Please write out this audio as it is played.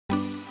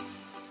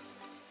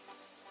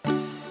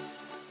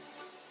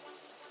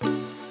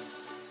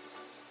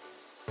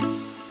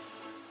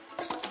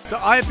So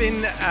I've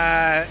been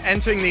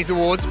entering these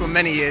awards for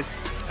many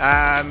years.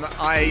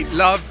 I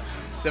love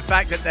the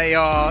fact that they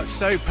are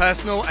so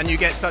personal and you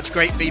get such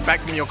great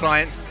feedback from your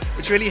clients,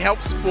 which really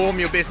helps form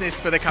your business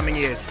for the coming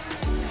years.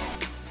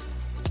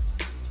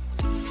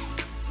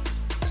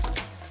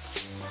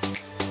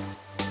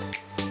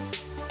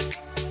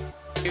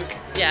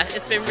 Yeah,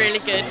 it's been really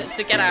good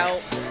to get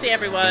out, see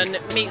everyone,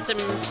 meet some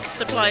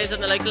suppliers in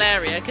the local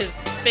area, because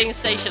being a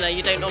stationer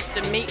you don't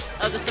often meet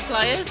other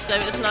suppliers, so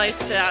it's nice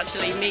to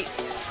actually meet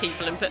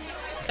people and put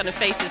kind of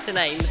faces to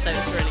names, so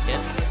it's really good.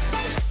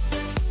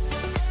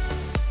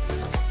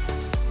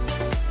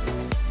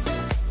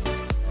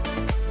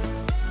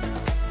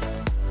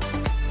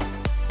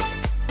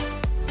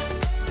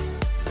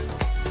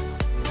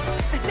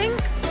 I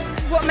think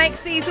what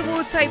makes these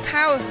awards so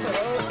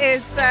powerful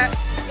is that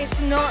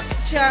it's not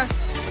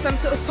just some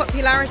sort of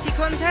popularity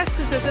contest,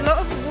 because there's a lot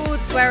of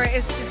awards where it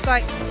is just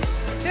like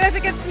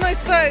whoever gets the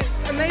most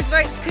votes, and those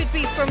votes could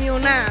be from your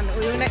nan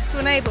or your next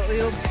door neighbour or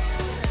your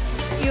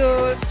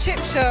chip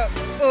shop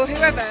or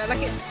whoever.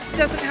 Like, it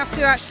doesn't have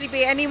to actually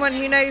be anyone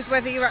who knows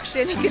whether you're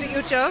actually any good at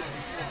your job.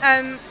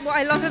 What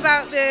I love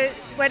about the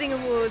wedding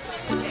awards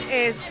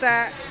is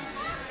that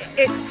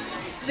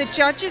the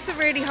judges are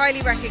really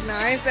highly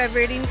recognised, they're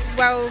really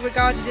well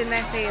regarded in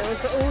their field,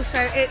 but also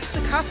it's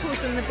the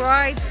couples and the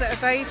brides that are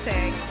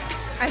voting.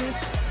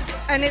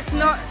 And it's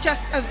not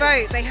just a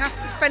vote, they have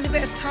to spend a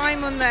bit of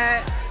time on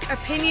their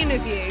opinion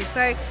of you.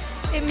 So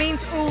it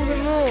means all the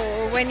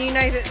more when you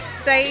know that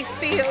they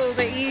feel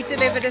that you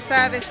delivered a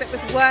service that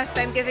was worth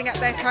them giving up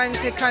their time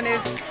to kind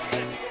of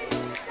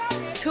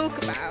talk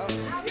about.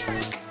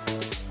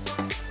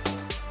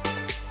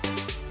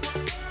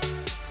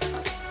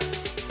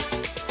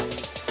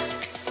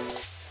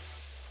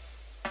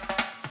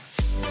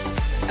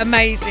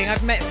 Amazing.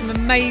 I've met some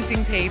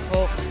amazing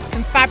people,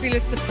 some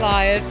fabulous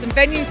suppliers, some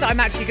venues that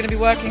I'm actually going to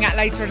be working at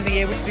later in the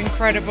year, which is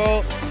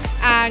incredible.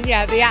 And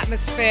yeah, the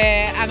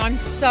atmosphere, and I'm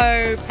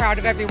so proud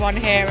of everyone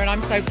here and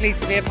I'm so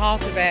pleased to be a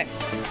part of it.